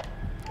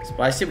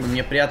 Спасибо,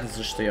 мне приятно,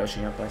 что я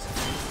очень опасен.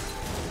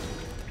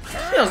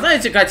 Не,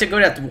 знаете, когда тебе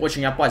говорят, ты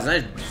очень опасен,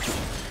 знаешь,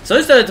 с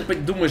одной стороны ты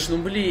думаешь, ну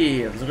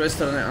блин, с другой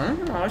стороны,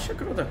 вообще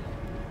круто.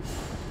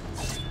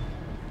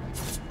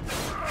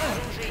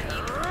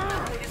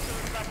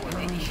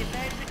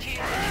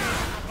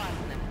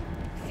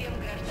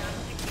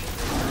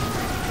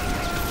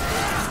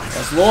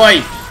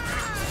 Злой!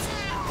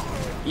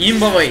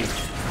 Имбовый!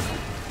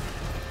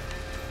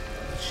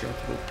 Черт,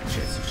 буду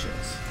включать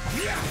сейчас.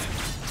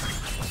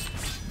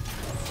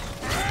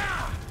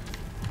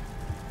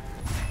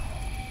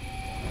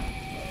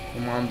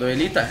 Команду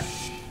элита.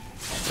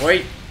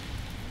 Ой.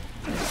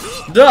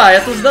 Да,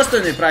 это уже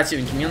достойные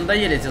противники. Мне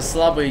надоели эти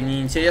слабые,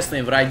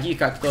 неинтересные враги,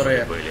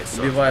 которые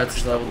убиваются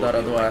за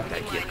удара 2.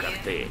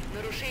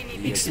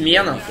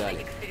 Иксменов.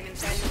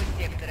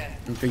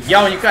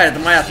 Я уникален, это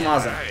моя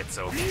отмаза.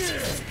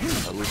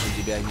 А лучше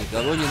тебя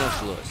никого не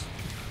нашлось.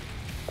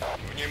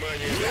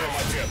 Внимание всем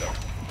отрядам.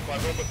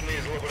 Подопытные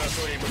из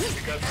лаборатории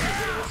модификации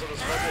вырвался на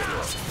свободу.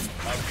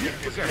 Объект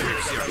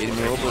Теперь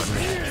мы оба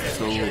знаем,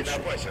 что лучше.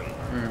 опасен.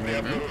 При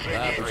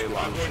обнаружении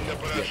огонь на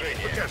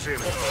поражение. Повторяю,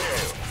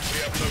 при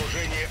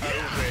обнаружении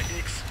оружия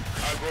X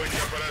огонь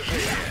на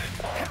поражение.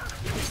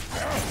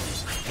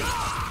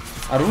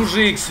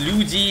 Оружие X,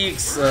 люди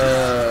X,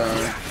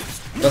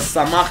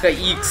 Рассомаха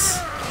X.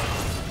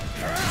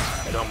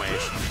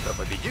 Думаешь, что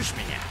победишь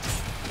меня?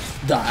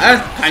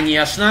 Да,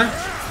 конечно.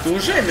 Ты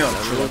уже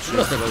мертв. Вот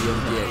просто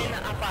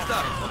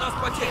У нас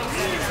потери.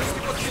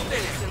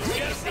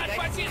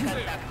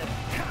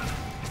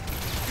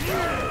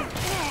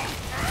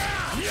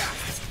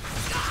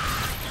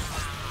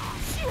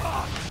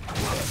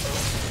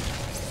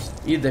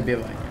 и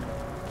добивание.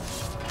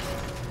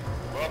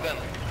 Логан,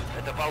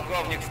 это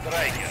полковник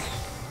Страйкер.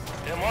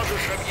 Ты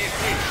можешь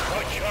объяснить,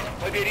 что, черт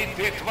побери,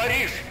 ты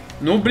творишь?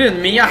 Ну,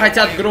 блин, меня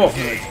хотят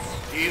грохнуть.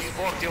 Ты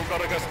испортил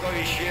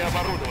дорогостоящее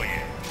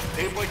оборудование.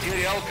 Ты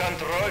потерял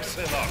контроль,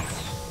 сынок.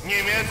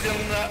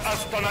 Немедленно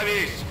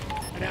остановись.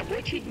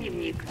 Рабочий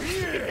дневник.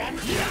 Капитан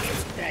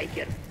Яндекс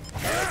Страйкер.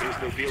 Я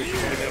приступил к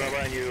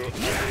формированию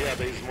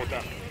отряда из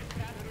мутантов.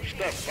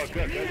 Штаб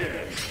пока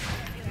колеблется,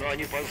 но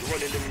они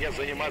позволили мне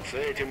заниматься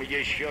этим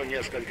еще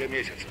несколько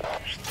месяцев.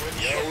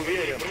 Я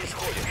уверен,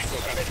 происходит, что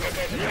какая-то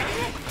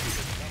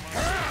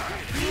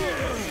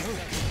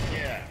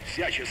мне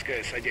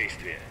всяческое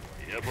содействие.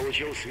 Я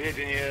получил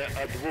сведения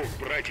о 2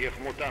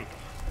 братьях-мутантах.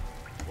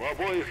 У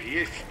обоих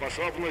есть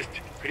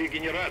способность к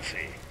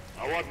регенерации,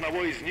 а у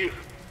одного из них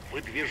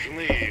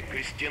выдвижные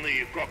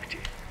костяные когти.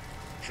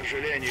 К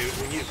сожалению,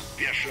 у них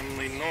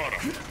бешеный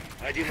норов.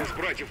 Один из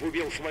братьев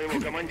убил своего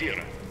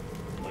командира.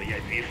 Но я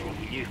вижу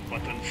в них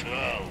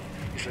потенциал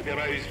и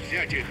собираюсь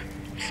взять их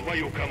в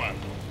свою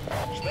команду.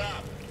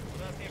 Штаб, у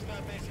нас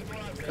нештатная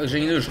ситуация. Как же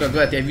ненавижу, как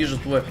говорят, я вижу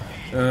твой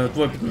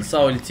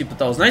потенциал или типа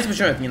того. Знаете,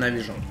 почему я это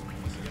ненавижу?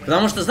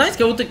 Потому что, знаете,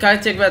 как будто, когда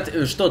тебе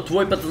говорят, что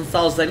твой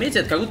потенциал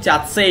заметят, как будто тебя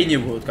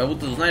оценивают. Как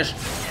будто, знаешь,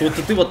 как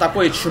будто ты вот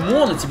такое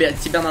чмо, но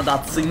тебя надо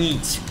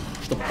оценить,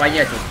 чтобы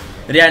понять, вот,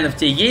 реально в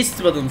тебе есть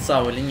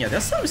потенциал или нет. Я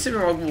сам себе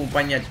могу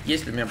понять,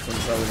 есть ли у меня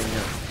потенциал или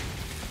нет.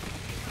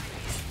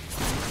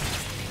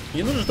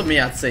 Не нужно, чтобы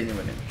меня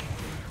оценивали.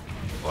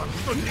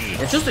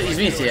 Я чувствую,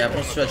 извините, я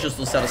просто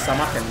чувствовал себя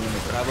Рассомахой.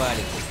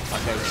 Провалит,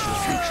 пока еще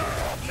слышал.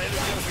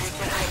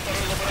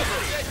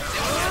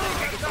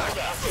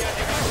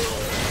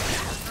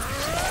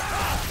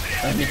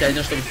 Нажмите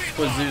один, чтобы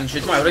использовать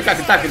начать май. Вроде как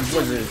и так им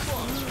пользуюсь.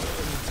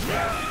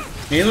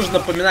 Мне не нужно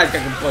напоминать,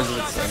 как им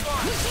пользоваться.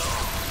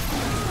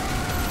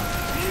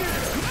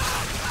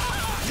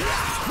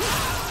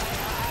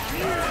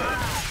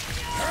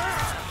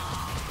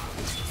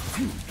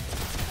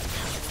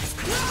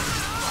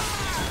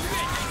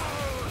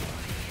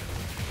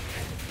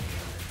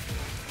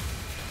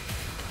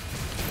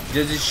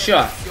 Где здесь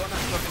еще?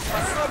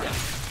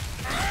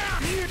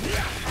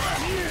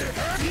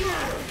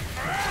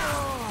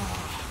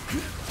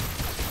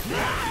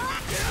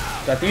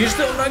 Да ты видишь,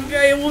 что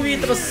врага его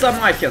видит,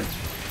 Рассомахин.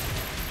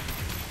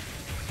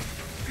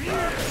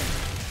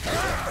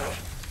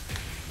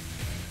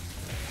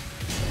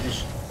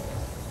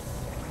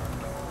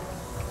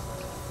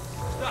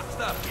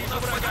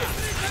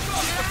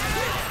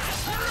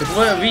 Так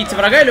вы видите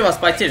врага или у вас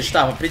потери?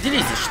 Штаб,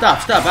 определитесь.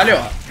 Штаб,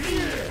 алло.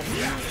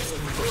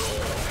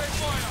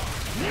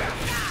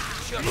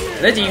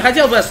 Знаете, не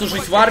хотел бы я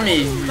служить в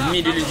армии в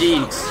мире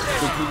людей X.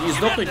 Тут и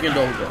сдохнуть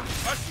недолго.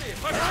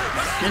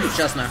 Или в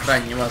частной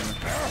охране, неважно.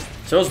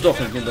 Все,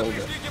 сдохнуть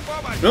недолго.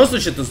 В любом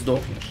случае ты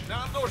сдохнешь.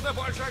 Нам нужно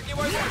больше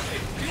огневой мощи.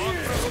 Он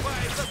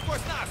прорывается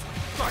сквозь нас.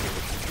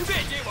 Кто-нибудь,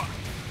 убейте его.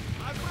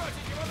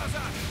 Отбросить его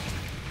назад.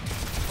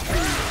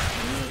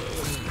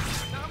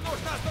 Нам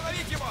нужно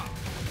остановить его.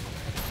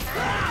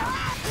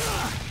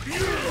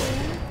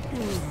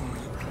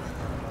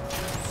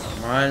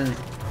 Нормально.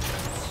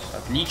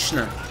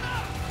 Отлично.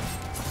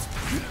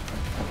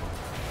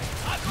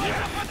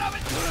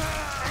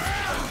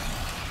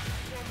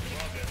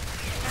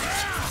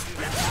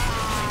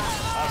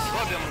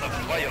 Особенно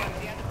вдвоем.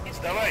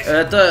 Сдавайся,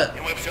 Это...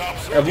 и мы все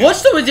обсудим. Вот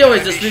что вы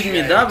делаете с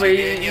людьми, да?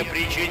 Тебе не Вы...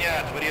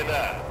 причинят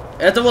вреда.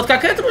 Это вот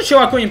как этому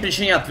чуваку не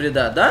причинят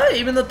вреда, да?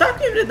 Именно так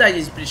мне вреда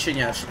не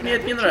причинят. Что мне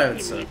это не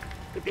нравится. Дневник.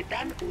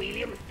 Капитан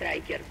Уильям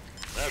Страйкер.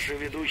 Наши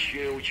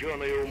ведущие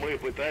ученые умы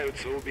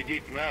пытаются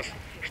убедить нас,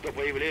 что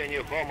появление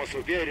Homo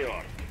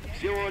Superior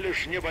всего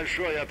лишь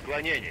небольшое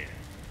отклонение.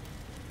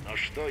 Но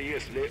что,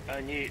 если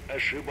они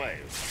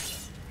ошибаются?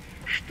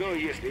 Что,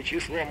 если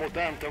число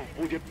мутантов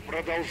будет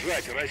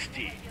продолжать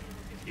расти?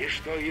 И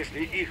что,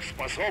 если их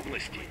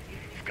способности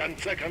в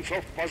конце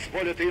концов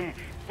позволят им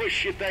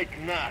посчитать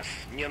нас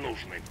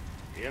ненужными?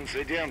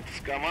 Инцидент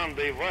с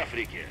командой в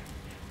Африке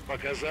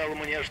показал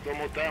мне, что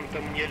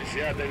мутантам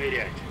нельзя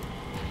доверять.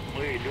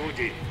 Мы,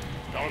 люди,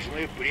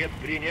 должны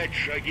предпринять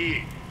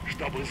шаги,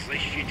 чтобы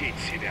защитить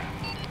себя.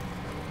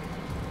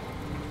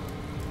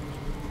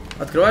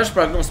 Открываешь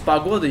прогноз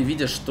погоды и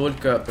видишь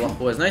только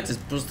плохое. Знаете,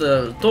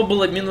 просто то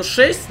было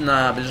 -6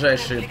 на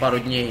ближайшие пару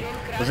дней,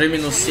 уже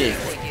 -7.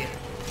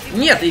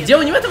 Нет, и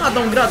дело не в этом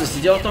 1 градусе.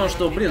 Дело в том,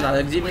 что, блин,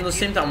 а где минус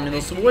 7, там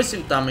минус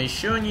 8, там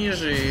еще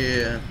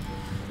ниже.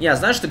 Я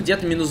знаю, что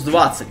где-то минус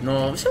 20,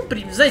 но все,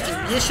 знаете,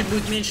 если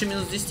будет меньше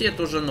минус 10,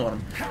 это уже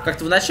норм.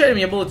 Как-то вначале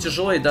мне было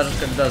тяжело, и даже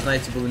когда,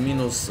 знаете, было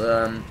минус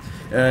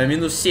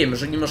 7,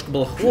 уже немножко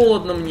было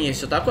холодно мне и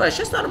все такое. А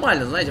сейчас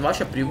нормально, знаете,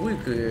 вообще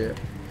привык и...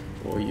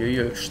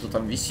 Ой-ой-ой, что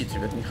там висит,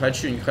 ребят, не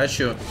хочу иметь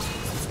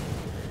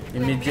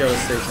дело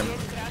с этим.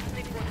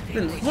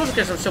 Блин, можно,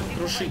 конечно, все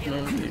покрушить, но,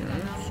 блин,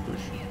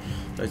 скучно.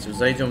 Давайте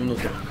зайдем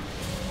внутрь.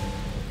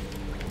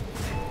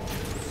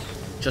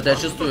 Что-то я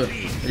чувствую.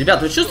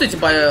 Ребят, вы чувствуете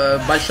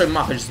большой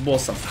махач с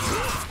боссом?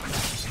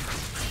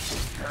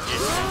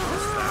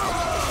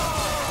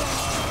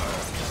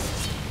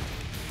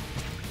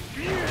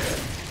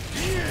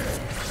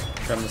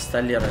 Там на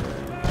столе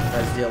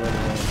разделали.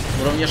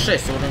 Уровня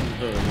 6,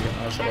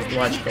 аж раз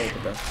 2 очка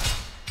опыта.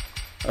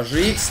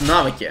 Оружие X,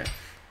 навыки.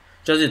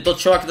 Сейчас здесь, тот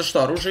чувак, это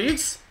что, оружие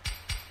X?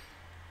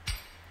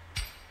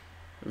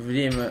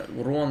 Время,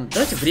 урон.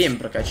 Давайте время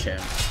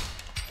прокачаем.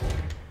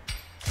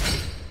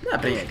 Да,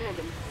 принять.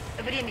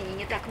 Времени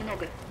не так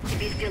много.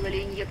 Тебе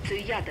сделали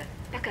инъекцию яда,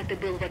 пока ты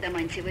был в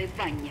адамантиевой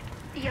ванне.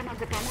 Я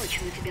могу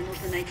помочь, но тебе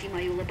нужно найти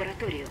мою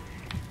лабораторию.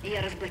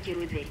 Я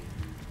разблокирую дверь.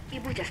 И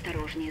будь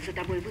осторожнее, за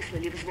тобой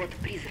выслали взвод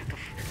призраков.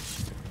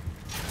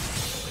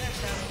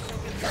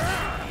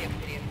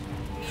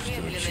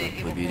 Что,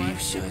 черт побери,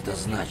 все это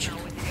значит?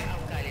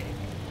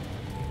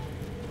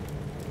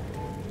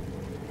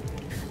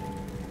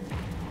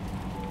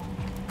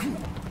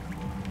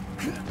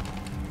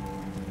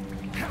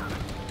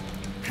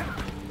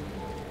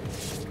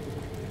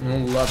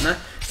 Ну ладно.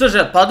 Что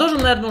же,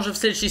 продолжим, наверное, уже в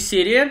следующей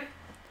серии.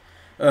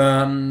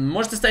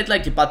 Можете ставить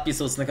лайки,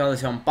 подписываться на канал,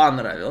 если вам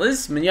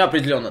понравилось. Мне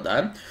определенно,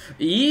 да.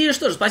 И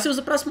что же, спасибо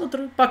за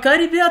просмотр. Пока,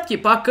 ребятки,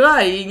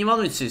 пока. И не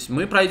волнуйтесь,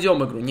 мы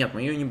пройдем игру. Нет,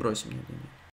 мы ее не бросим.